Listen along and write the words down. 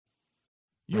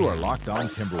You are Locked On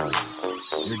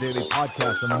Timberwolves, your daily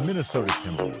podcast on the Minnesota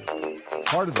Timberwolves,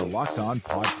 part of the Locked On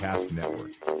Podcast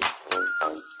Network.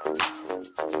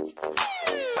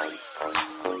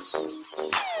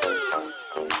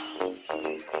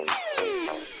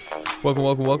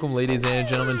 Welcome, ladies and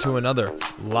gentlemen, to another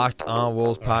Locked On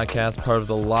Wolves podcast, part of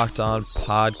the Locked On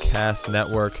Podcast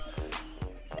Network.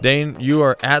 Dane, you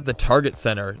are at the Target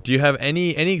Center. Do you have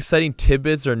any exciting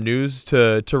tidbits or news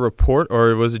to report,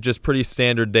 or was it just pretty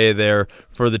standard day there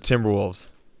for the Timberwolves?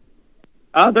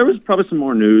 There was probably some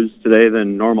more news today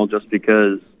than normal just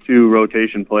because two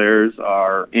rotation players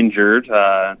are injured,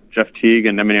 Jeff Teague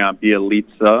and Nemanja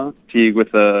Bjelica. Teague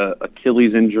with a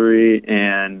Achilles injury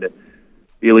and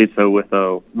Bjelica with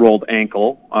a rolled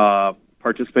ankle.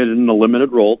 Participated in a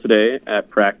limited role today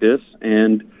at practice,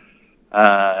 and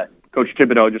Coach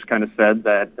Thibodeau just kind of said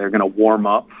that they're going to warm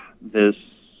up this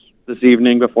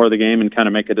evening before the game and kind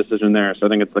of make a decision there. So I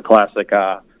think it's the classic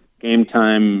game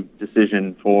time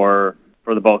decision for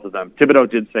the both of them. Thibodeau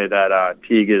did say that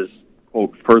Teague is,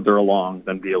 quote, further along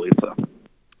than Bjelica.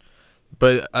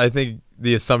 But I think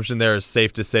the assumption there is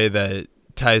safe to say that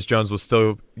Tyus Jones will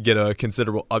still get a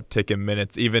considerable uptick in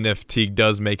minutes, even if Teague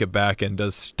does make it back and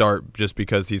does start just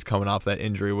because he's coming off that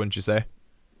injury, wouldn't you say?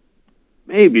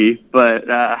 Maybe, but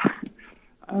I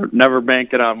would never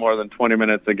bank it on more than 20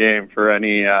 minutes a game for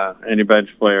any bench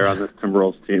player on this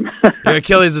Timberwolves team. Your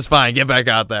Achilles is fine. Get back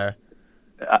out there.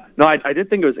 No, I did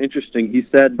think it was interesting. He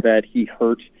said that he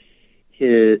hurt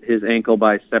his ankle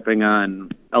by stepping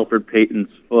on Elfrid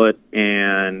Payton's foot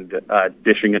and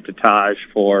dishing it to Taj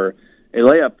for a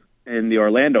layup in the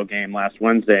Orlando game last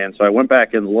Wednesday. And so I went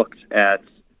back and looked at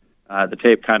the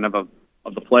tape kind of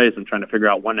the plays and trying to figure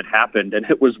out when it happened. And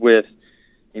it was with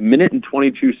a minute and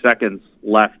 22 seconds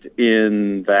left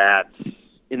in that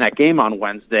game on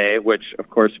Wednesday, which, of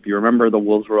course, if you remember, the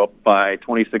Wolves were up by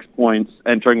 26 points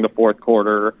entering the fourth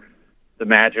quarter. The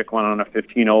Magic went on a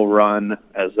 15-0 run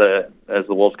as the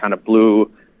Wolves kind of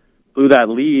blew that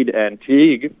lead, and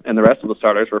Teague and the rest of the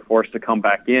starters were forced to come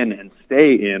back in and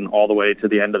stay in all the way to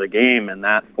the end of the game, and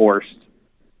that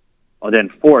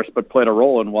played a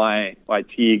role in why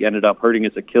Teague ended up hurting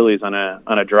his Achilles on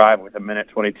a drive with a minute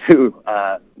 22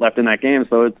 left in that game.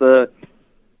 So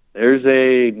there's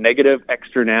a negative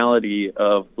externality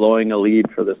of blowing a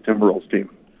lead for this Timberwolves team.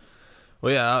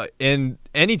 Well, yeah, and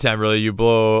anytime really you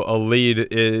blow a lead,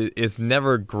 it's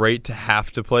never great to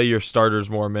have to play your starters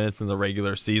more minutes in the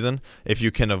regular season if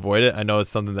you can avoid it. I know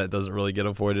it's something that doesn't really get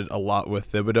avoided a lot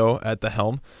with Thibodeau at the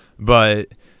helm, but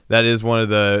that is one of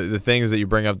the things that you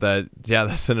bring up that, yeah,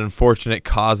 that's an unfortunate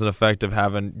cause and effect of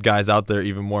having guys out there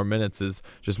even more minutes is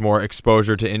just more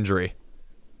exposure to injury.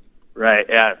 Right,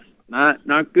 yeah.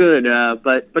 Not good,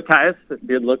 but Tyus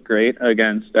did look great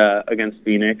against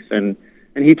Phoenix, and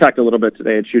he talked a little bit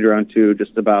today at Shoot-Around too,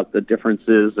 just about the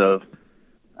differences of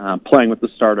playing with the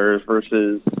starters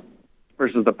versus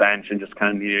the bench, and just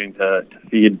kind of needing to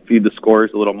feed the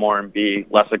scores a little more and be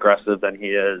less aggressive than he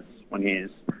is when he's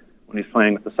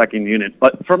playing with the second unit.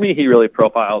 But for me, he really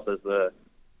profiles as the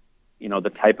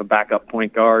type of backup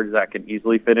point guard that can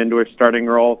easily fit into a starting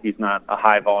role. He's not a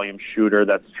high volume shooter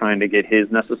that's trying to get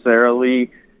his necessarily.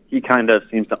 He kind of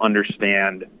seems to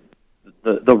understand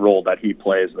the role that he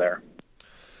plays there.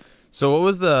 So what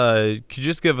was could you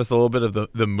just give us a little bit of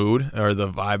the mood or the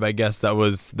vibe, I guess, that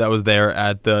was there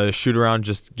at the shoot-around,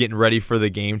 just getting ready for the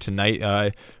game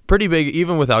tonight? Pretty big,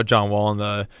 even without John Wall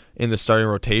in the starting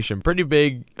rotation, pretty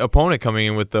big opponent coming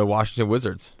in with the Washington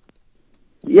Wizards.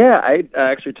 Yeah, I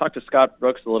actually talked to Scott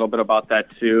Brooks a little bit about that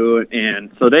too,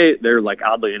 and so they're like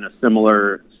oddly in a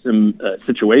similar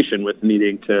situation with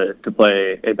needing to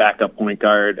play a backup point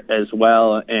guard as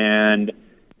well, and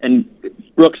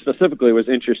Brooks specifically was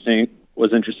interesting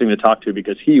to talk to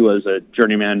because he was a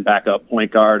journeyman backup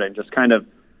point guard and just kind of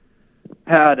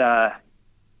had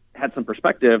some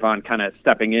perspective on kind of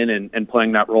stepping in and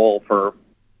playing that role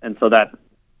and so that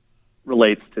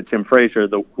relates to Tim Frazier,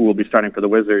 who will be starting for the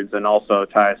Wizards, and also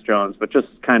Tyus Jones, but just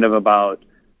kind of about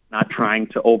not trying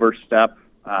to overstep,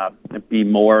 and be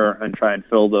more and try and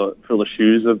fill the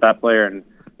shoes of that player, and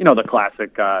the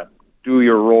classic do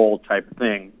your role type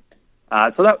thing.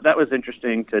 So that was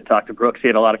interesting to talk to Brooks. He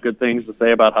had a lot of good things to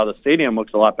say about how the stadium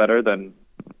looks a lot better than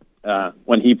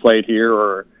when he played here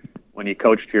or when he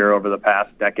coached here over the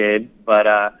past decade. But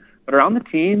around the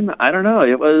team, I don't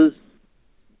know.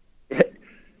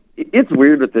 It's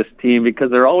weird with this team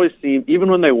because there always even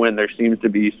when they win, there seems to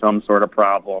be some sort of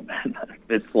problem.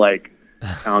 It's like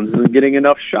Towns isn't getting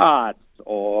enough shots,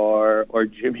 or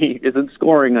Jimmy isn't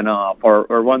scoring enough,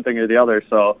 or one thing or the other.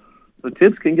 So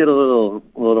Tibbs can get a little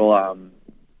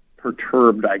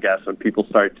perturbed, I guess, when people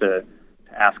start to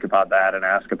ask about that and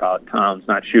ask about Towns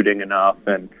not shooting enough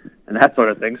and that sort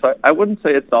of thing. So I wouldn't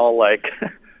say it's all like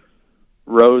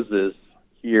roses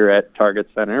here at Target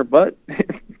Center, but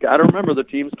you got to remember the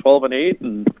team's 12-8,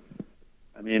 and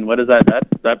I mean, what is that?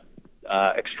 That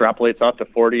extrapolates out to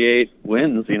 48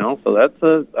 wins, you know. So that's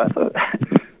a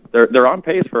they're on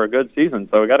pace for a good season.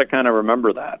 So we got to kind of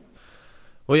remember that.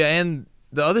 Well, yeah, and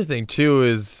the other thing too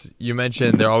is you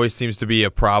mentioned there always seems to be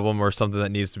a problem or something that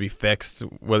needs to be fixed,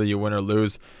 whether you win or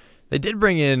lose. They did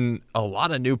bring in a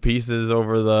lot of new pieces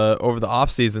over the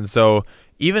offseason, so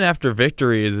even after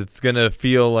victories, it's going to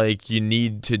feel like you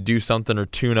need to do something or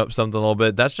tune up something a little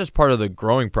bit. That's just part of the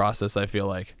growing process, I feel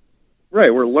like.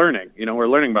 Right, we're learning. You know, we're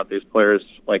learning about these players,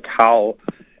 like how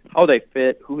they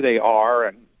fit, who they are,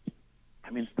 and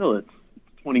I mean, still it's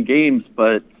 20 games,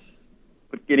 but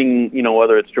getting, you know,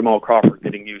 whether it's Jamal Crawford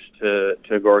getting used to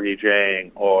Gorgie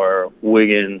Jang or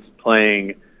Wiggins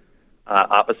playing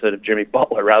opposite of Jimmy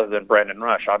Butler rather than Brandon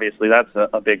Rush, obviously that's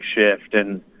a big shift,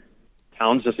 and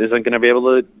Towns just isn't going to be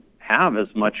able to have as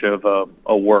much of a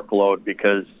workload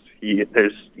because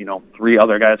there's, you know, 3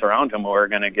 other guys around him who are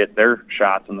going to get their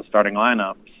shots in the starting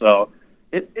lineup. So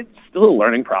it's still a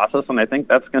learning process, and I think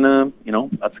that's going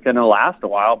to last a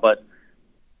while. But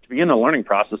to begin a learning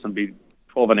process and be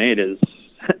 12-8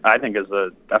 I think is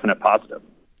a definite positive.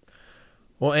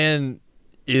 Well, and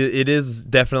it is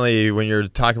definitely, when you're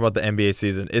talking about the NBA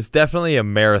season, it's definitely a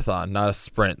marathon, not a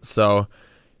sprint. So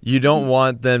you don't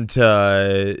want them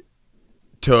to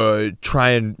try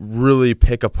and really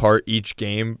pick apart each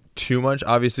game too much.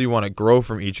 Obviously, you want to grow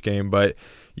from each game, but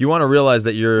you want to realize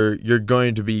that you're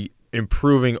going to be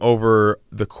improving over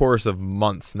the course of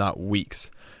months, not weeks.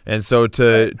 And so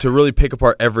to really pick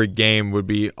apart every game would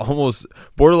be almost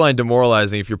borderline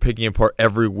demoralizing if you're picking apart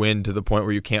every win to the point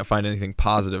where you can't find anything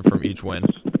positive from each win.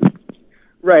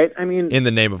 Right. I mean, in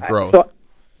the name of growth. So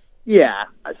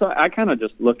I kind of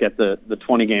just look at the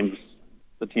 20 games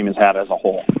the team has had as a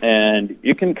whole, and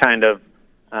you can kind of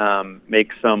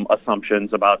make some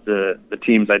assumptions about the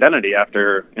team's identity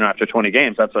after 20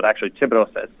 games. That's what actually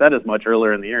Thibodeau said as much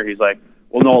earlier in the year. He's like,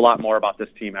 we'll know a lot more about this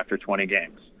team after 20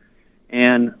 games.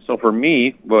 And so for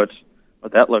me, what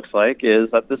that looks like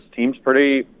is that this team's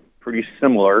pretty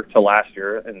similar to last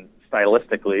year and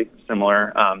stylistically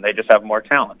similar. They just have more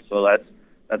talent, so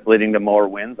that's leading to more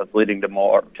wins. That's leading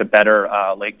to better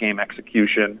late game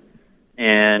execution.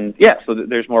 And so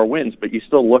there's more wins, but you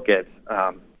still look at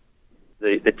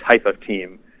the type of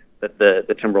team that the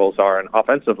Timberwolves are, and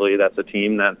offensively, that's a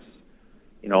team that's,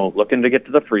 you know, looking to get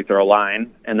to the free throw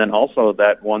line, and then also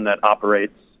that one that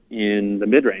operates in the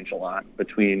mid-range a lot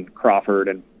between Crawford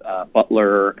and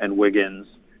Butler and Wiggins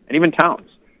and even Towns.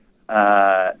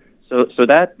 So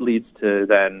that leads to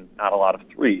then not a lot of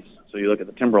threes. So you look at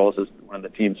the Timberwolves as one of the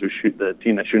teams the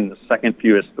team that's shooting the second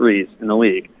fewest threes in the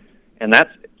league, and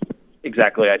that's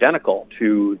exactly identical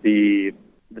to the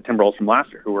Timberwolves from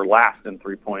last year, who were last in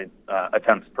three-point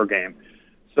attempts per game.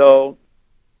 So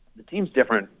the team's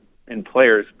different in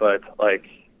players, but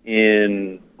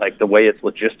in the way it's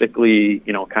logistically,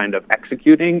 you know, kind of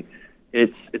executing,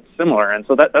 it's similar. And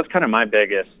so that's kind of my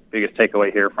biggest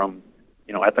takeaway here from,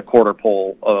 you know, at the quarter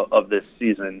pole of this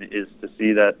season, is to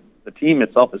see that the team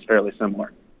itself is fairly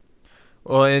similar.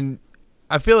 Well, and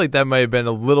I feel like that might have been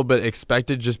a little bit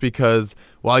expected, just because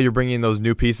while you're bringing those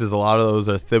new pieces, a lot of those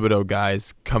are Thibodeau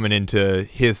guys coming into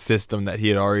his system that he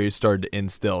had already started to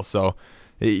instill. So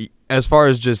as far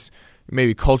as just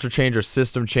maybe culture change or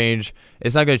system change,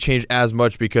 it's not going to change as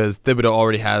much because Thibodeau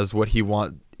already has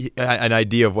an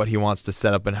idea of what he wants to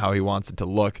set up and how he wants it to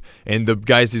look. And the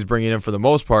guys he's bringing in for the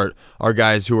most part are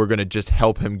guys who are going to just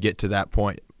help him get to that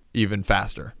point even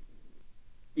faster.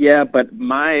 Yeah, but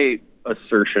my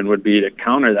assertion would be to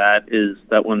counter that is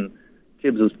that when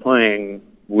Tibbs was playing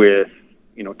with,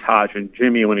 you know, Taj and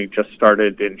Jimmy when he just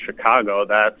started in Chicago,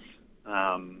 that's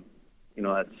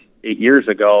 8 years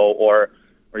ago, or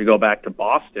you go back to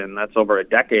Boston, that's over a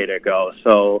decade ago.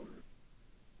 So,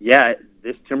 yeah,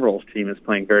 this Timberwolves team is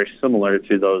playing very similar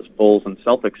to those Bulls and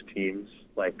Celtics teams,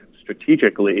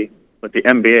 strategically, but the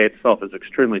NBA itself is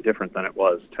extremely different than it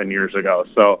was 10 years ago.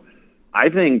 So I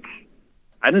didn't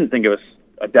think it was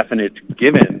a definite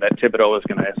given that Thibodeau was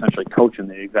going to essentially coach in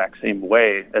the exact same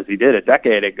way as he did a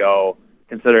decade ago,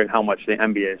 considering how much the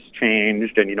NBA has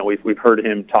changed. And, you know, we've heard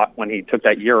him talk when he took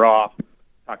that year off,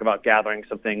 talk about gathering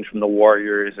some things from the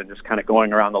Warriors and just kind of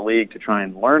going around the league to try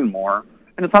and learn more.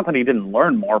 And it's not that he didn't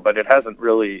learn more, but it hasn't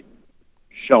really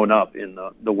shown up in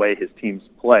the way his teams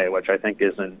play, which I think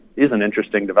is an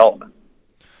interesting development.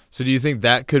 So do you think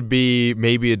that could be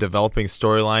maybe a developing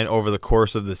storyline over the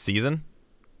course of the season?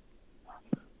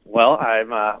 Well,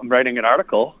 I'm writing an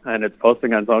article, and it's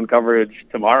posting on Zone Coverage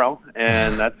tomorrow,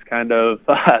 and that's kind of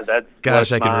that's.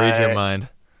 Gosh, I can read your mind.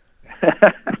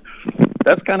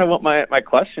 That's kind of what my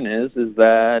question is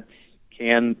that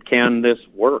can this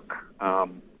work?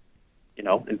 In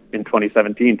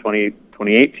 2017,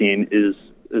 2018,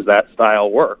 is that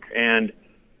style work? And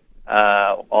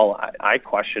I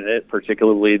question it,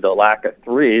 particularly the lack of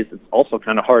threes. It's also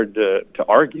kind of hard to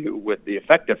argue with the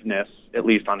effectiveness, at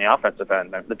least on the offensive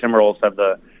end. The Timberwolves have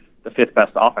the fifth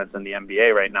best offense in the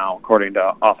NBA right now, according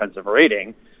to offensive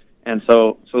rating. And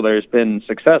so there's been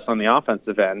success on the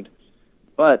offensive end,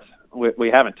 but what we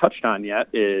haven't touched on yet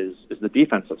is the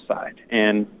defensive side.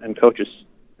 And Coach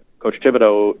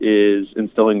Thibodeau is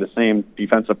instilling the same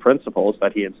defensive principles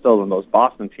that he instilled in those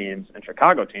Boston teams and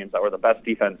Chicago teams that were the best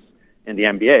defense in the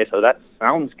NBA. So that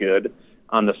sounds good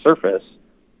on the surface,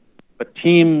 but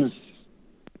teams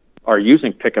are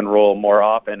using pick and roll more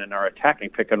often and are attacking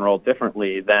pick and roll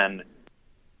differently than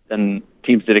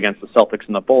teams did against the Celtics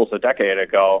and the Bulls a decade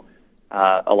ago.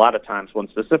 A lot of times, one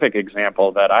specific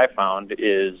example that I found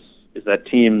is that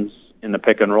teams in the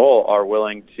pick and roll are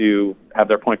willing to have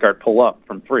their point guard pull up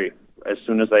from three as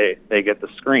soon as they get the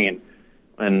screen.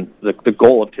 And the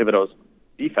goal of Thibodeau's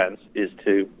defense is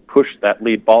to push that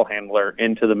lead ball handler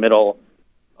into the middle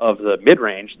of the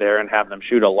mid-range there and have them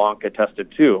shoot a long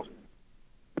contested two.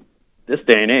 This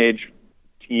day and age,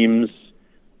 teams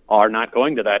are not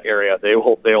going to that area.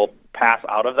 They'll pass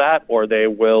out of that, or they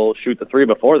will shoot the three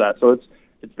before that. So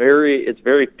it's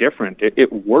very different.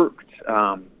 It worked.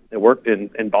 It worked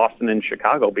in Boston and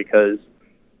Chicago because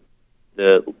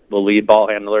the lead ball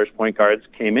handlers, point guards,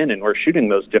 came in and were shooting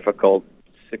those difficult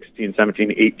 16,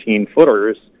 17, 18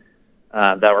 footers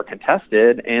that were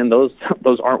contested, and those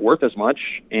aren't worth as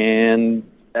much and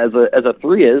as a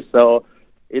three is. So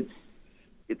it's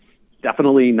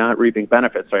definitely not reaping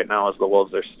benefits right now, as the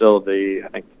Wolves are still the, I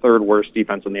think, third worst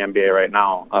defense in the NBA right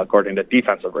now, according to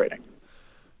defensive rating.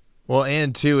 Well,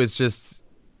 and too, it's just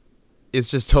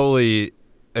totally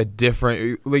a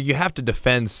different, like, you have to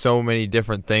defend so many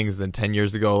different things than 10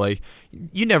 years ago. Like,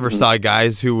 you never saw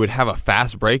guys who would have a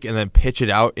fast break and then pitch it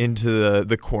out into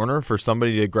the corner for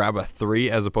somebody to grab a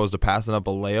three as opposed to passing up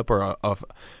a layup or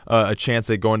a chance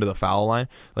at going to the foul line.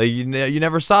 Like, you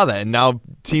never saw that, and now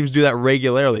teams do that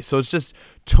regularly. So it's just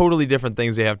totally different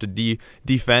things they have to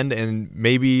defend, and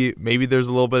maybe there's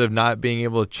a little bit of not being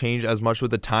able to change as much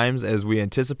with the times as we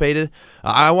anticipated.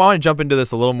 I want to jump into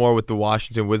this a little more with the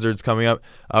Washington Wizards coming up.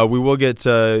 We will get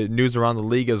news around the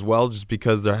league as well, just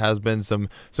because there has been some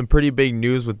pretty big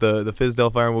news with the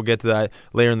Fizdale fire, and we'll get to that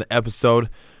later in the episode.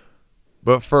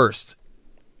 But first,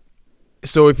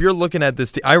 so if you're looking at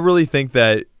this, I really think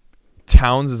that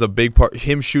Towns is a big part.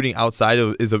 Him shooting outside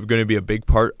is going to be a big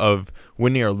part of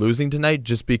winning or losing tonight,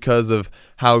 just because of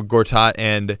how Gortat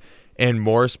and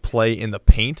Morris play in the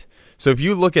paint. So if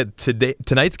you look at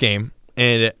tonight's game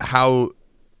and how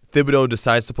Thibodeau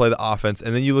decides to play the offense,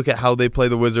 and then you look at how they play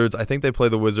the Wizards. I think they play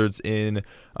the Wizards in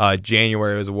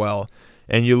January as well.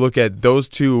 And you look at those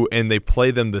two, and they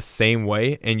play them the same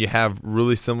way, and you have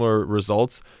really similar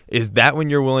results. Is that when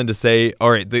you're willing to say,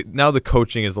 all right, now the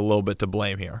coaching is a little bit to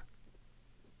blame here?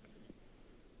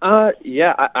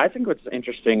 Yeah, I think what's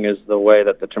interesting is the way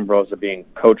that the Timberwolves are being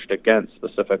coached against,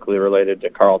 specifically related to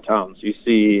Karl Towns. You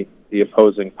see the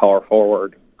opposing power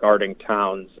forward guarding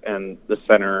Towns and the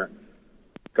center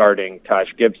guarding Taj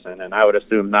Gibson, and I would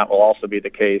assume that will also be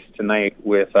the case tonight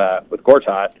with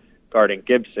Gortat guarding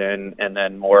Gibson, and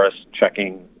then Morris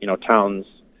checking Towns.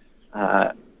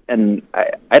 And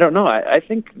I don't know. I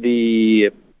think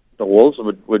the Wolves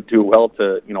would do well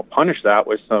to punish that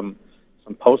with some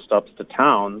post-ups to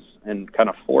Towns and kind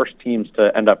of force teams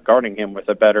to end up guarding him with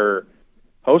a better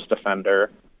post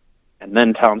defender. And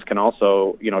then Towns can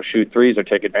also, shoot threes or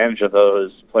take advantage of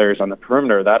those players on the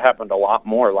perimeter. That happened a lot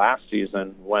more last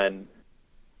season when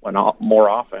more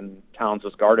often Towns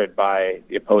was guarded by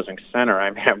the opposing center. I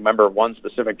remember one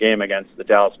specific game against the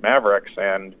Dallas Mavericks,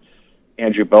 and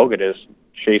Andrew Bogut is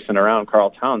chasing around Karl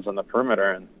Towns on the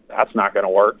perimeter, and that's not going to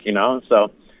work,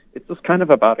 So it's just kind of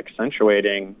about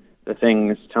accentuating the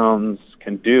things Towns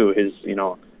can do, his,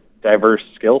 diverse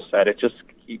skill set. It just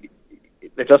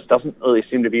doesn't really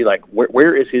seem to be like,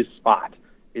 where is his spot?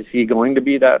 Is he going to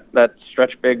be that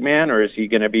stretch big man, or is he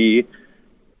going to be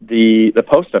the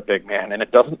post-up big man? And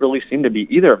it doesn't really seem to be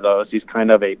either of those. He's kind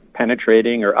of a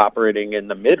penetrating or operating in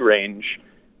the mid-range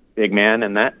big man,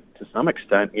 and that, to some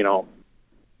extent,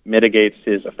 mitigates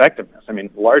his effectiveness. I mean,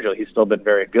 largely he's still been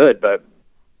very good, but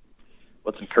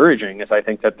what's encouraging is I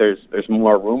think that there's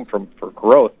more room for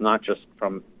growth, not just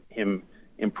from him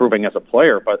improving as a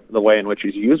player, but the way in which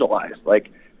he's utilized. Like,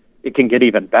 it can get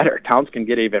even better. Towns can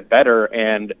get even better,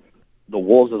 and the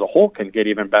Wolves as a whole can get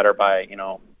even better by,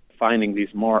 finding these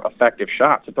more effective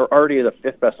shots. If they're already the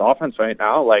fifth best offense right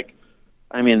now,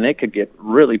 they could get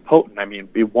really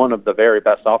potent. Be one of the very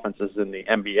best offenses in the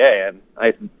NBA,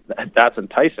 and that's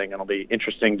enticing. It'll be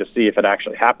interesting to see if it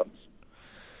actually happens.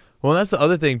 Well, that's the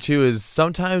other thing too, is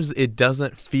sometimes it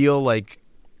doesn't feel like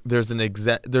there's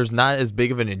not as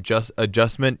big of an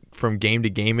adjustment from game to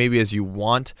game maybe as you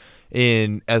want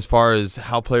in as far as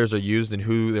how players are used and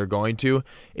who they're going to.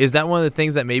 Is that one of the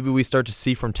things that maybe we start to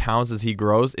see from Towns as he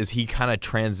grows, is he kind of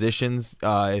transitions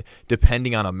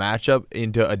depending on a matchup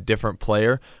into a different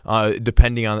player,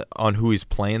 depending on who he's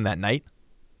playing that night?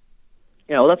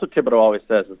 Yeah, well, that's what Thibodeau always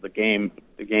says, is the game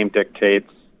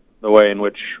dictates the way in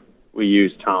which we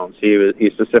use Towns.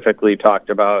 He specifically talked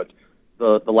about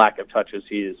the lack of touches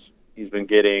he's been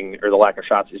getting, or the lack of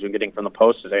shots he's been getting from the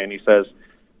post today, and he says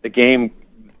the game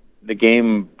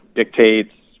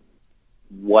dictates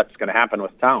what's going to happen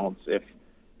with Towns. If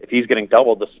he's getting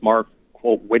doubled, the smart,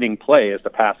 quote, winning play is to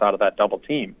pass out of that double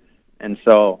team. And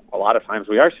so a lot of times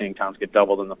we are seeing Towns get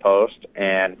doubled in the post,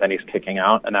 and then he's kicking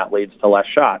out, and that leads to less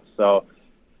shots. So,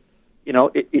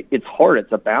 it's hard.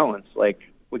 It's a balance.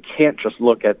 We can't just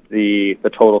look at the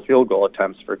total field goal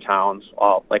attempts for Towns.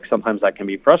 Sometimes that can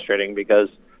be frustrating, because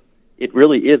it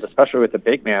really is, especially with the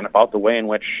big man, about the way in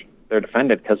which they're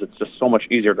defended, because it's just so much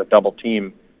easier to double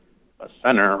team a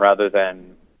center rather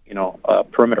than, a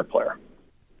perimeter player.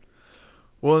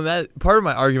 Well, that part of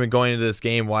my argument going into this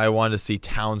game, why I wanted to see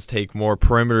Towns take more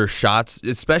perimeter shots,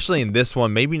 especially in this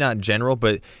one, maybe not in general,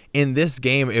 but in this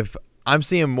game, if I'm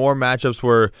seeing more matchups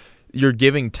where you're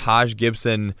giving Taj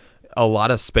Gibson a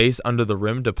lot of space under the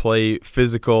rim to play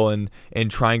physical and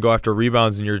try and go after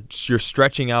rebounds, and you're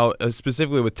stretching out,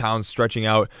 specifically with Towns stretching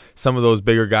out some of those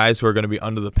bigger guys who are going to be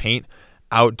under the paint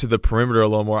out to the perimeter a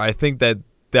little more. I think that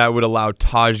would allow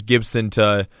Taj Gibson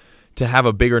to have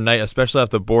a bigger night, especially off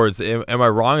the boards. Am I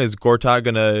wrong? Is Gortat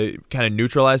going to kind of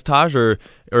neutralize Taj, or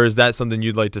is that something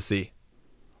you'd like to see?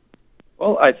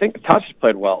 Well, I think Taj has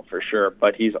played well for sure,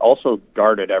 but he's also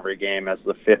guarded every game as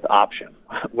the fifth option,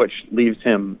 which leaves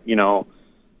him,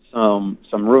 some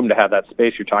room to have that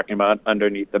space you're talking about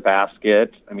underneath the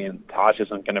basket. Taj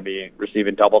isn't going to be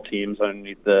receiving double teams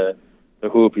underneath the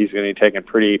hoop. He's going to be taking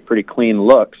pretty clean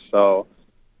looks. So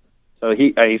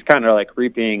he's kind of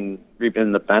reaping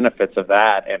the benefits of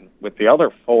that. And with the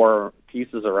other four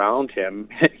pieces around him,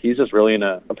 he's just really in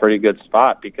a pretty good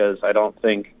spot, because I don't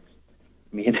think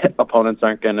opponents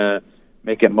aren't going to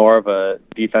make it more of a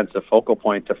defensive focal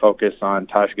point to focus on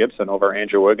Taj Gibson over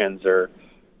Andrew Wiggins or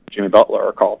Jimmy Butler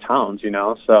or Karl Towns,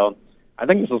 So I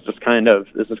think this is kind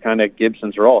of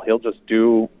Gibson's role. He'll just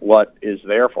do what is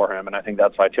there for him, and I think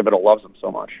that's why Thibodeau loves him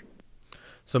so much.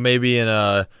 So maybe in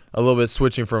a little bit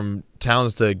switching from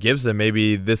Towns to Gibson,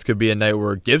 maybe this could be a night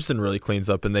where Gibson really cleans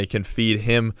up and they can feed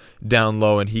him down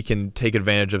low, and he can take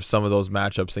advantage of some of those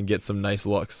matchups and get some nice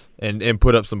looks and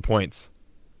put up some points.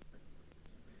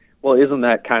 Well, isn't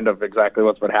that kind of exactly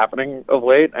what's been happening of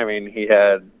late? He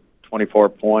had 24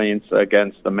 points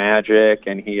against the Magic,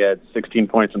 and he had 16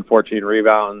 points and 14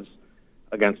 rebounds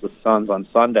against the Suns on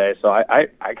Sunday. So I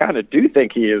kind of do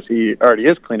think he already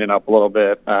is cleaning up a little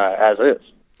bit as is.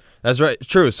 That's right.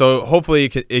 True. So hopefully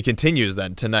it continues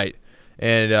then tonight,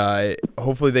 and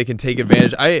hopefully they can take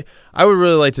advantage. I would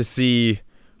really like to see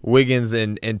Wiggins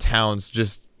and Towns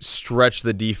just stretch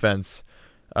the defense,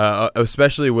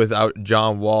 especially without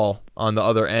John Wall on the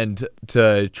other end,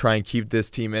 to try and keep this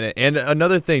team in it. And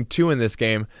another thing, too, in this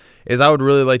game is I would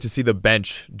really like to see the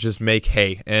bench just make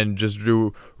hay and just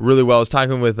do really well. I was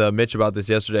talking with Mitch about this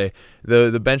yesterday.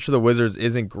 The bench for the Wizards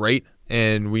isn't great,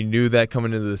 and we knew that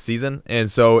coming into the season. And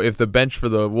so if the bench for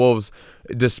the Wolves,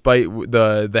 despite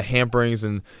the hamperings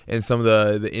and some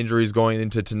of the injuries going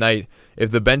into tonight,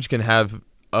 if the bench can have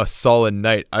a solid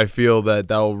night, I feel that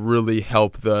will really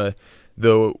help the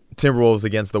Timberwolves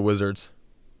against the Wizards.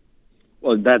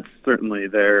 Well, that's certainly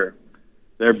their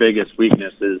biggest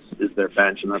weakness is their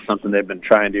bench, and that's something they've been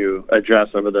trying to address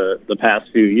over the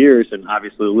past few years. And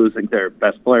obviously, losing their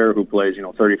best player who plays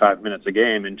 35 minutes a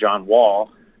game in John Wall,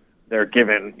 they're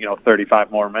given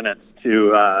 35 more minutes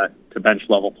to bench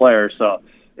level players. So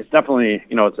it's definitely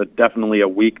it's definitely a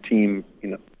weak team,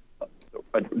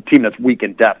 a team that's weak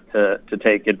in depth to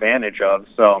take advantage of.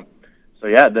 So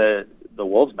yeah, the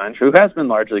Wolves bench, who has been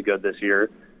largely good this year,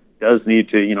 does need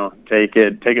to, take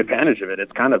advantage of it.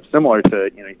 It's kind of similar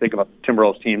to, you think about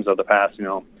Timberwolves teams of the past,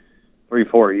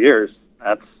 3-4 years.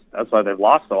 That's why they've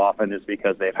lost so often, is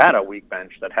because they've had a weak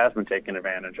bench that has been taken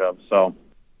advantage of. So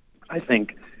I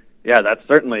think, yeah, that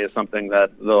certainly is something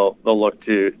that they'll look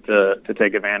to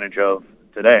take advantage of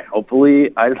today.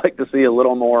 Hopefully, I'd like to see a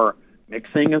little more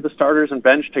mixing of the starters and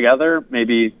bench together.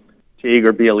 Maybe Teague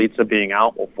or Bielitsa being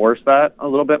out will force that a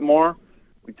little bit more.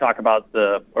 We talk about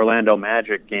the Orlando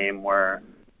Magic game where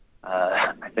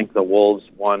I think the Wolves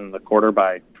won the quarter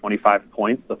by 25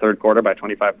 points, the third quarter by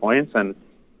 25 points, and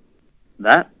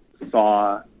that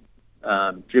saw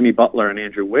Jimmy Butler and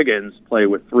Andrew Wiggins play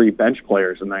with 3 bench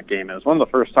players in that game. It was one of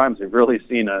the first times we've really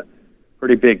seen a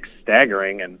pretty big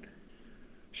staggering, and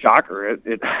shocker,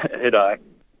 it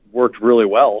worked really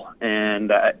well.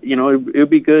 And, it would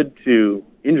be good to,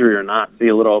 injury or not, see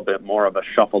a little bit more of a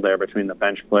shuffle there between the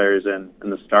bench players and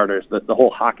the starters. The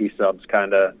whole hockey subs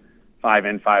kind of 5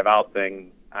 in, 5 out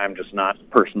thing, I'm just not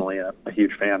personally a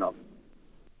huge fan of.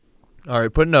 All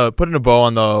right, putting a bow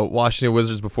on the Washington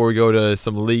Wizards before we go to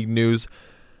some league news.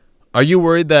 Are you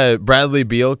worried that Bradley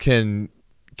Beal can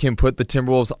put the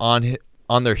Timberwolves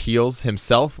on their heels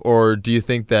himself, or do you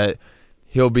think that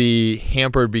he'll be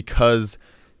hampered because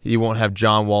he won't have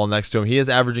John Wall next to him? He is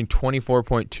averaging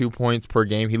 24.2 points per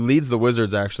game. He leads the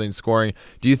Wizards actually in scoring.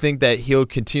 Do you think that he'll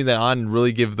continue that on and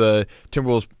really give the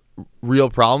Timberwolves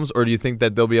real problems, or do you think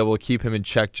that they'll be able to keep him in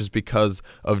check just because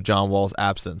of John Wall's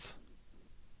absence?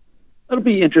 It'll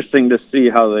be interesting to see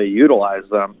how they utilize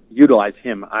him.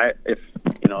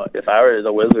 If I were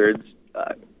the Wizards,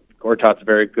 Gortat's a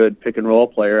very good pick and roll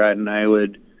player, and I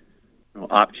would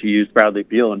opt to use Bradley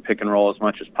Beal and pick and roll as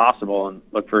much as possible, and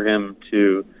look for him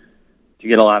to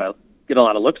get a lot of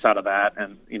looks out of that.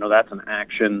 And that's an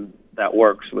action that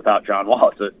works without John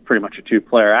Wall. It's pretty much a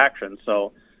 2-player action,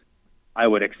 so I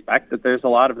would expect that there's a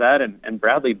lot of that. And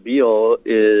Bradley Beal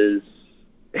is.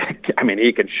 I mean,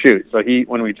 he can shoot. So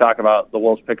when we talk about the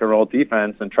Wolves pick and roll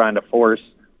defense and trying to force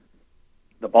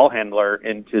the ball handler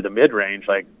into the mid-range,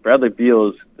 like Bradley Beal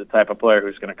is the type of player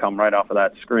who's going to come right off of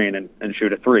that screen and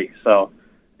shoot a 3. So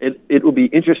it will be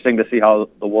interesting to see how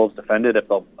the Wolves defend it, if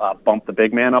they'll bump the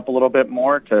big man up a little bit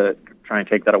more to try and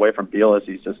take that away from Beal, as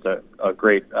he's just a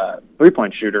great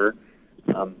 3-point shooter.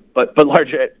 But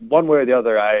largely, one way or the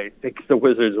other, I think the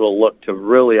Wizards will look to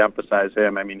really emphasize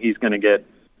him. I mean, he's going to get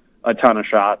a ton of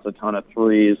shots, a ton of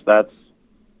threes. That's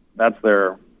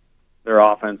their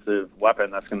offensive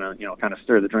weapon. That's going to kind of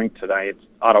stir the drink tonight.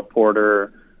 Otto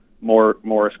Porter,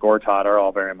 Morris Gortat are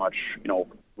all very much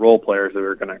role players that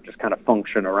are going to just kind of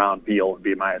function around Beal, would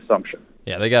be my assumption.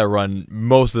 Yeah, they got to run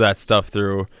most of that stuff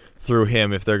through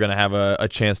him if they're going to have a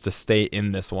chance to stay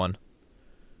in this one.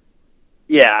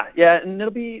 Yeah, and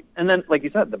then like you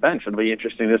said, the bench. It'll be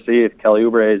interesting to see if Kelly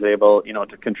Oubre is able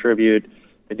to contribute.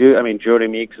 Jody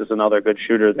Meeks is another good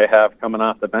shooter they have coming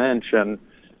off the bench, and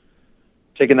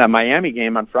taking that Miami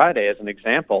game on Friday as an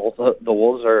example, the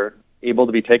Wolves are able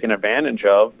to be taken advantage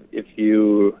of if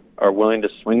you are willing to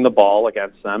swing the ball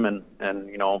against them and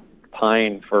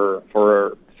pine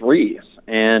for threes.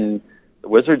 And the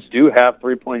Wizards do have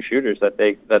 3-point shooters that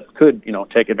could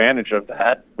take advantage of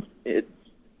that.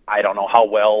 I don't know how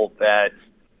well that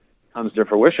comes to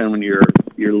fruition when you're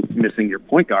missing your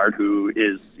point guard, who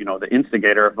is the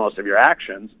instigator of most of your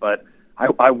actions. But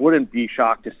I wouldn't be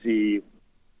shocked to see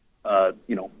the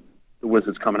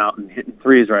Wizards coming out and hitting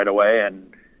threes right away,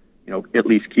 and at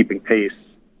least keeping pace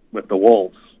with the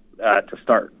Wolves to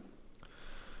start.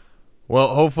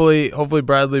 Well, hopefully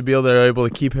Bradley Beal, they're able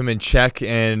to keep him in check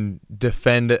and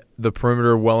defend the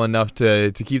perimeter well enough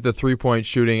to keep the 3-point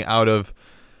shooting out of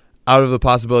the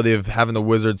possibility of having the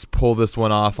Wizards pull this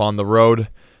one off on the road.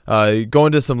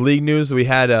 Going to some league news, we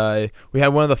had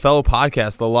one of the fellow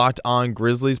podcasts, the Locked On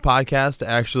Grizzlies podcast.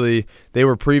 Actually, they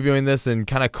were previewing this and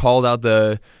kind of called out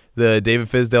the David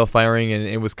Fizdale firing,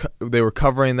 and they were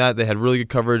covering that. They had really good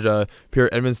coverage. Pierre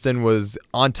Edmonston was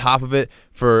on top of it.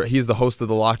 He's the host of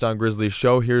the Locked On Grizzlies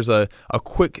show. Here's a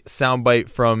quick soundbite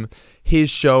from his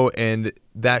show and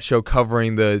that show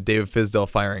covering the David Fizdale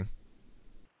firing.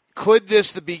 Could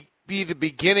this be the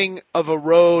beginning of a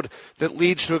road that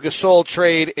leads to a Gasol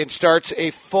trade and starts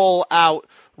a full-out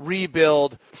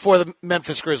rebuild for the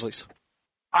Memphis Grizzlies?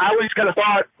 I always kind of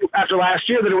thought after last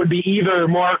year that it would be either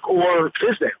Mark or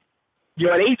Fizdale.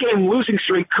 An 8-game losing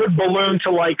streak could balloon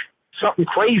to like something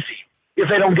crazy if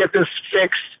they don't get this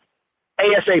fixed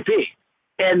ASAP.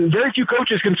 And very few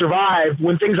coaches can survive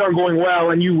when things aren't going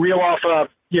well and you reel off a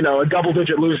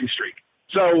double-digit losing streak.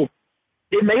 So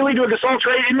it may lead to a Gasol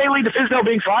trade. It may lead to Fizdale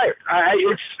being fired. I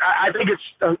think it's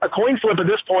a coin flip at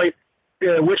this point,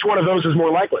 which one of those is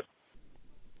more likely.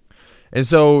 And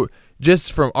so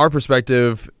just from our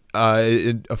perspective,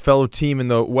 a fellow team in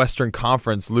the Western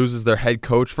Conference loses their head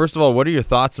coach. First of all, what are your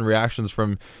thoughts and reactions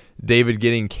from David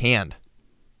getting canned?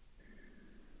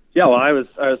 Yeah, well, I was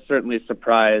certainly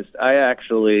surprised. I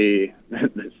actually,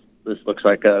 this looks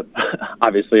like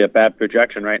obviously a bad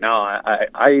projection right now.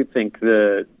 I think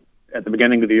at the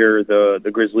beginning of the year, the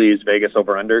Grizzlies Vegas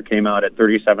over-under came out at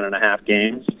 37.5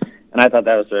 games, and I thought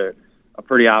that was a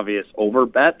pretty obvious over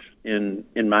bet in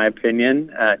my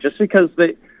opinion, just because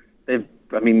they've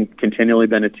continually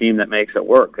been a team that makes it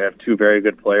work. They have two very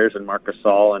good players in Marc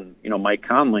Gasol and Mike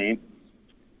Conley,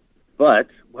 but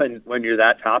when you're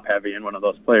that top heavy and one of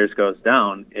those players goes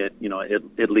down,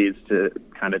 it leads to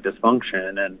kind of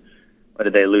dysfunction. And whether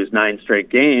they lose 9 straight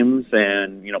games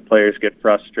and players get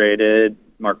frustrated,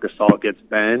 Marc Gasol gets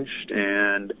benched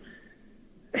and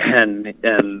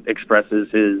expresses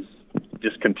his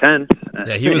discontent.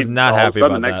 Yeah, he was not happy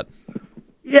about that.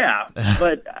 Yeah,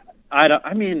 but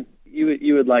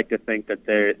you would like to think that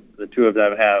the two of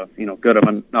them have good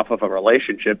enough of a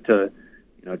relationship to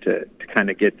kind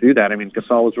of get through that. I mean,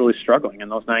 Gasol was really struggling in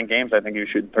those 9 games. I think he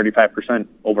shot 35%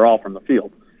 overall from the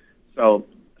field. So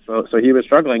he was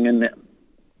struggling, and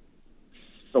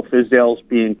so Fizdale's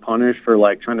being punished for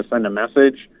trying to send a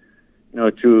message,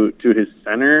 to his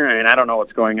center. I mean, I don't know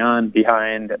what's going on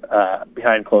behind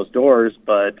closed doors,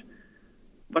 but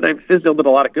Fizdale did a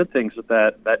lot of good things with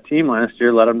that team last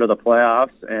year, led them to the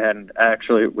playoffs, and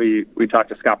actually we talked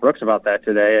to Scott Brooks about that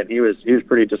today, and he was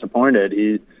pretty disappointed.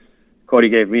 Quote he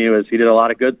gave me was he did a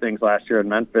lot of good things last year in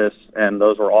Memphis, and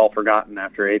those were all forgotten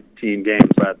after 18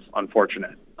 games. That's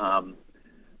unfortunate. So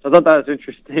I thought that was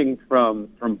interesting from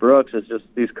Brooks. Is just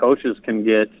these coaches can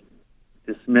get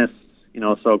dismissed,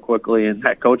 so quickly, and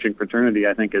that coaching fraternity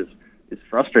I think is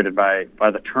frustrated by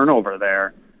the turnover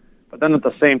there. But then at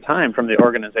the same time, from the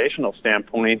organizational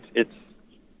standpoint, it's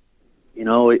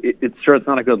sure it's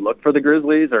not a good look for the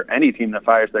Grizzlies or any team that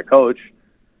fires their coach.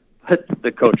 But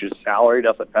the coach's salary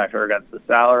doesn't factor against the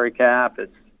salary cap.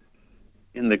 It's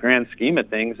in the grand scheme of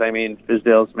things. I mean,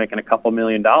 Fizdale's making a couple $1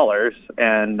 million,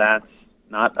 and that's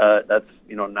not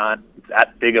not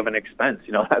that big of an expense.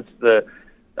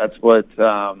 That's what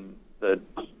the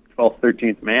 12th,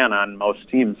 13th man on most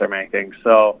teams are making.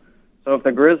 So if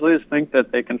the Grizzlies think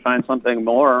that they can find something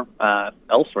more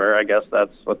elsewhere, I guess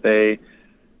that's what they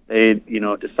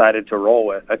decided to roll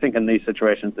with. I think in these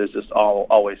situations, there's just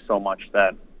always so much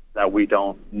that we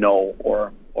don't know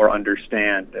or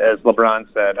understand. As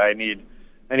LeBron said, I need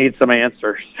some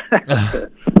answers to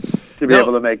be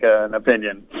able to make an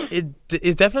opinion.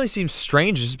 It definitely seems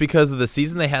strange just because of the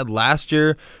season they had last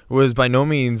year was by no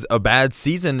means a bad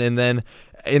season, and then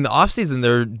in the offseason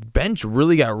their bench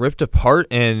really got ripped apart,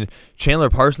 and Chandler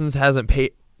Parsons hasn't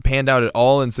panned out at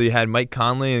all, and so you had Mike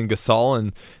Conley and Gasol,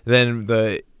 and then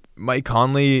the Mike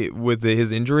Conley with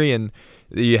his injury, and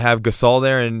you have Gasol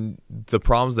there and the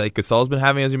problems that Gasol's been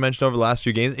having, as you mentioned, over the last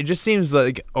few games. It just seems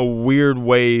like a weird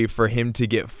way for him to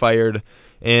get fired,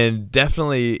 and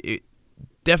definitely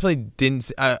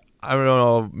didn't. I don't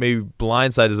know, maybe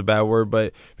blindside is a bad word,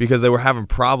 but because they were having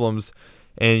problems,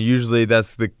 and usually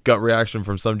that's the gut reaction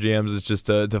from some GMs is just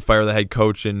to fire the head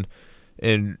coach and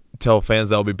tell fans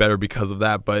that'll be better because of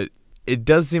that. But it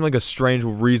does seem like a strange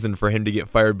reason for him to get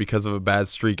fired because of a bad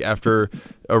streak after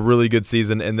a really good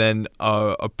season and then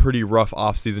a pretty rough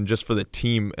offseason just for the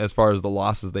team as far as the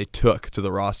losses they took to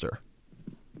the roster.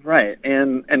 Right,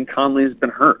 and Conley's been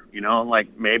hurt.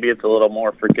 Maybe it's a little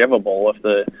more forgivable if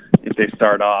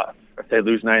they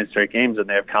lose 9 straight games and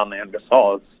they have Conley and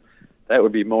Gasol. That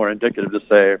would be more indicative to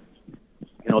say,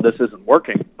 this isn't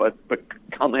working. But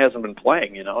Conley hasn't been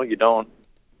playing. You don't.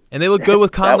 And they look good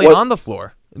with Conley on the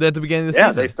floor at the beginning of the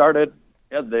season. They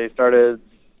started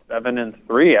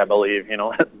 7-3, I believe.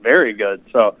 Very good.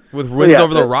 So with wins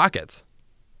over the Rockets.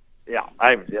 Yeah,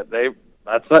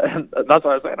 That's what I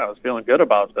was saying. I was feeling good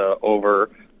about the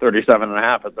over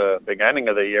 37.5 at the beginning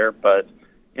of the year, but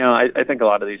I think a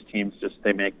lot of these teams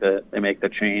they make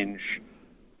the change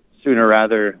sooner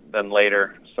rather than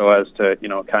later, so as to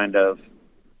kind of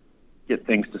get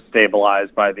things to stabilize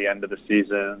by the end of the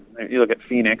season. You look at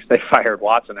Phoenix; they fired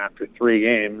Watson after 3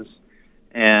 games,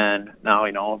 and now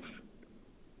you're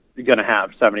going to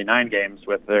have 79 games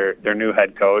with their new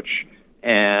head coach,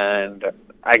 and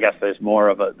I guess there's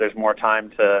more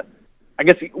time to. I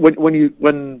guess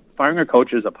when firing a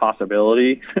coach is a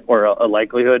possibility or a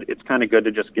likelihood, it's kind of good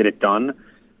to just get it done.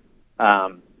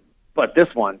 But this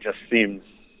one just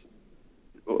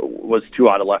was too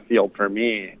out of left field for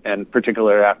me, and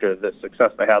particularly after the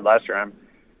success they had last year,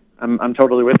 I'm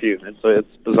totally with you.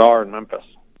 It's bizarre in Memphis.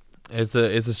 It's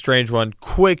a strange one.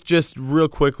 Just real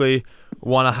quickly,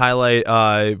 want to highlight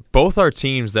both our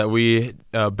teams that we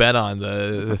bet on.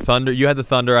 The Thunder. You had the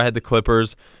Thunder. I had the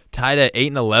Clippers. Tied at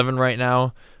 8-11 right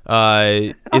now.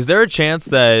 Is there a chance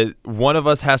that one of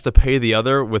us has to pay the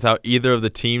other without either of the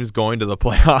teams going to the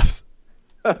playoffs?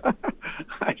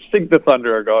 think the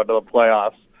Thunder are going to the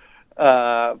playoffs.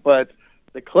 But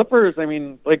the Clippers, I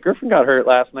mean, Blake Griffin got hurt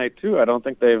last night too. I don't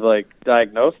think they've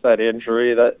diagnosed that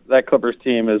injury. That Clippers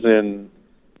team is in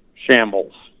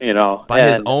shambles, By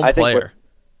his own player.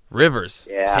 Rivers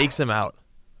takes him out.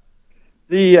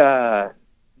 The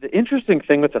interesting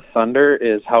thing with the Thunder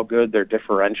is how good their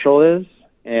differential is.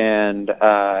 And,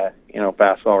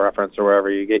 Basketball Reference or wherever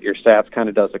you get your stats kind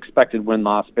of does expected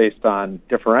win-loss based on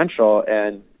differential.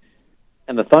 And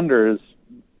the Thunder's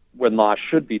win-loss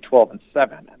should be 12-7,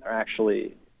 and they're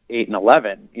actually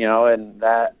 8-11, and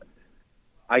that,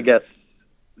 I guess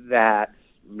that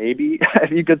maybe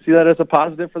you could see that as a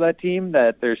positive for that team,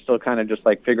 that they're still kind of just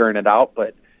figuring it out,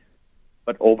 but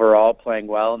overall playing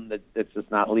well, and that it's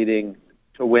just not leading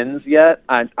to wins yet.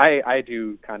 I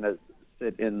do kind of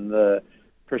sit in the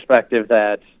perspective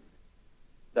that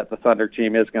the Thunder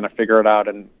team is going to figure it out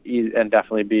and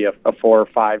definitely be a 4 or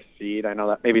 5 seed. I know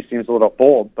that maybe seems a little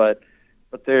bold, but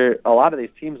there a lot of these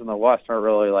teams in the West aren't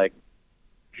really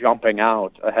jumping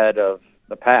out ahead of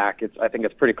the pack. I think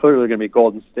it's pretty clearly going to be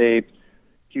Golden State,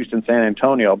 Houston, San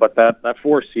Antonio, but that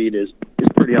 4 seed is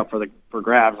pretty up for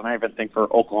grabs, and I even think for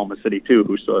Oklahoma City too,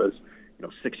 who still has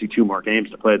 62 more games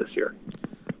to play this year.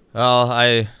 Well,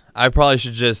 I probably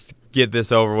should just get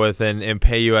this over with and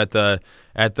pay you at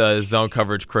the Zone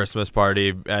Coverage Christmas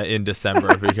party in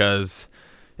December because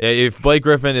if Blake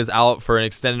Griffin is out for an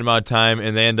extended amount of time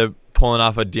and they end up pulling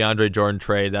off a DeAndre Jordan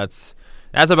trade, that's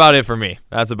about it for me.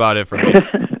 That's about it for me.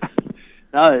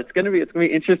 No, it's gonna be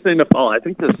interesting to follow. I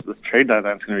think this trade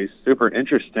deadline is gonna be super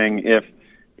interesting if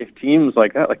teams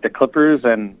like that, like the Clippers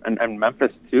and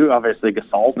Memphis too. Obviously,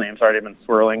 Gasol's name's already been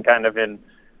swirling kind of in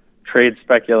trade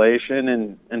speculation,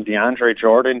 and DeAndre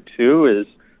Jordan too is.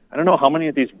 I don't know how many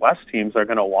of these West teams are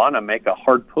going to want to make a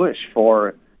hard push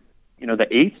for, the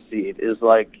 8th seed.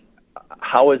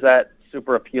 How is that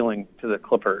super appealing to the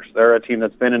Clippers? They're a team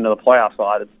that's been into the playoffs a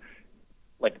lot. It's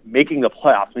making the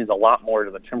playoffs means a lot more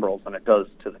to the Timberwolves than it does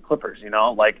to the Clippers.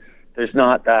 There's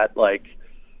not that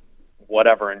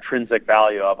whatever intrinsic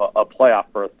value of a playoff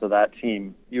berth to that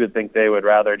team. You would think they would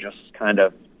rather just kind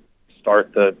of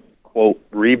start the quote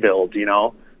rebuild,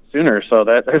 sooner. So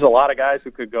that there's a lot of guys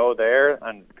who could go there,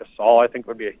 and Gasol I think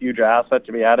would be a huge asset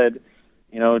to be added,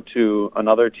 to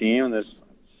another team. There's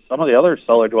some of the other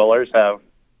cellar dwellers have,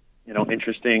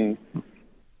 interesting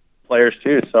players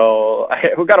too. So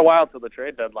we've got a while till the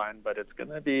trade deadline, but it's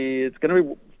gonna be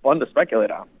fun to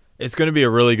speculate on. It's going to be a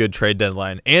really good trade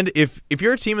deadline. And if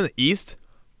you're a team in the East,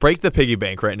 break the piggy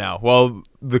bank right now. While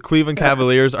the Cleveland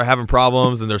Cavaliers are having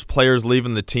problems and there's players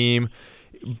leaving the team,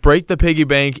 break the piggy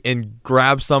bank and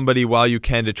grab somebody while you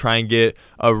can to try and get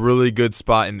a really good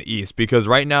spot in the East. Because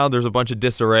right now there's a bunch of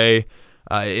disarray,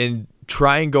 and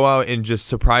try and go out and just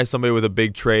surprise somebody with a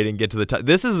big trade and get to the top.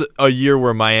 This is a year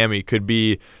where Miami could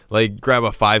be grab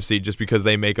a 5 seed just because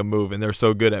they make a move and they're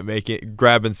so good at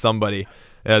grabbing somebody.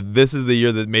 This is the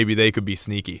year that maybe they could be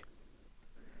sneaky.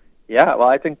 Yeah, well,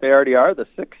 I think they already are the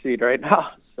 6th seed right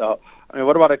now. So, I mean,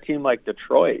 what about a team like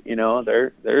Detroit?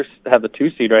 They're have the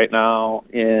 2 seed right now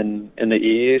in the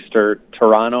East, or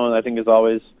Toronto, I think is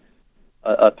always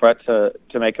a threat to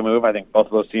make a move. I think both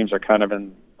of those teams are kind of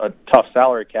in a tough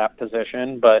salary cap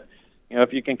position, but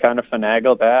if you can kind of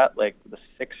finagle that, the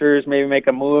Sixers maybe make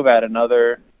a move at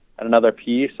another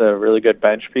piece, a really good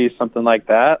bench piece, something like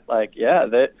that.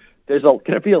 There's going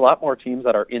to be a lot more teams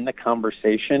that are in the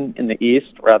conversation in the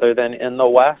East rather than in the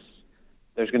West.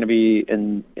 There's going to be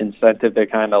an incentive to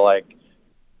kind of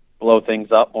blow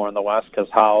things up more in the West, because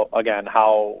how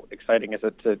exciting is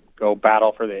it to go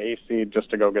battle for the 8th seed just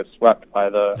to go get swept by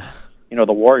the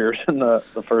the Warriors in the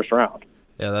first round?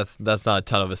 Yeah, that's not a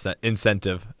ton of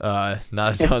incentive. Not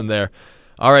a ton there.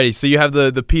 Alrighty, so you have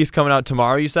the piece coming out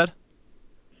tomorrow, you said?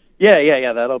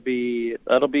 Yeah. That'll be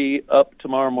up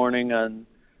tomorrow morning on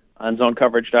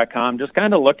zonecoverage.com. Just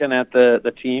kind of looking at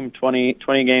the team 20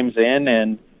 games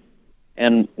in,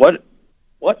 and what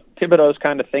Thibodeau's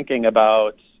kind of thinking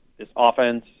about this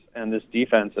offense and this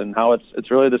defense, and how it's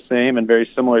really the same and very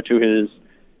similar to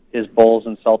his Bulls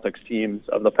and Celtics teams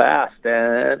of the past.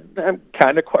 And I'm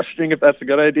kind of questioning if that's a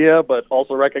good idea, but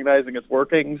also recognizing it's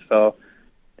working. So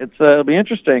it'll be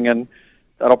interesting, and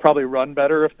that'll probably run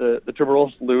better if the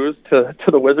Timberwolves lose to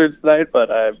the Wizards tonight,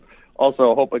 but I'm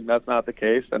also hoping that's not the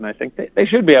case, and I think they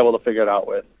should be able to figure it out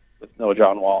with no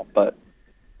John Wall. But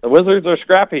the Wizards are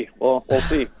scrappy. We'll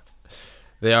see.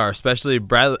 They are, especially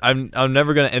Bradley. I'm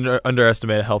never going to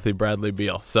underestimate a healthy Bradley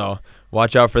Beal, so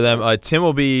watch out for them. Tim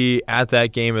will be at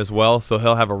that game as well, so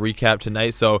he'll have a recap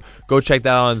tonight. So go check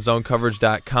that out on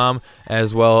zonecoverage.com,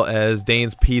 as well as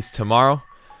Dane's piece tomorrow.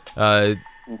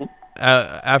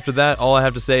 after that, all I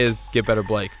have to say is get better,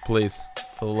 Blake, please.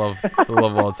 For the love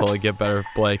of all that's holy, get better,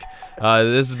 Blake.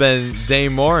 This has been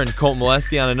Dane Moore and Colt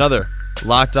Molesky on another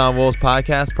Locked On Wolves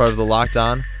podcast, part of the Locked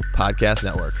On Podcast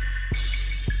Network.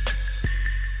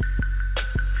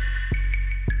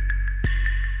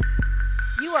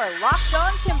 You are Locked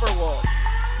On Timberwolves,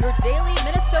 your daily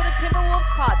Minnesota Timberwolves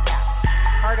podcast,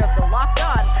 part of the Locked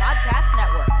On Podcast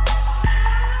Network.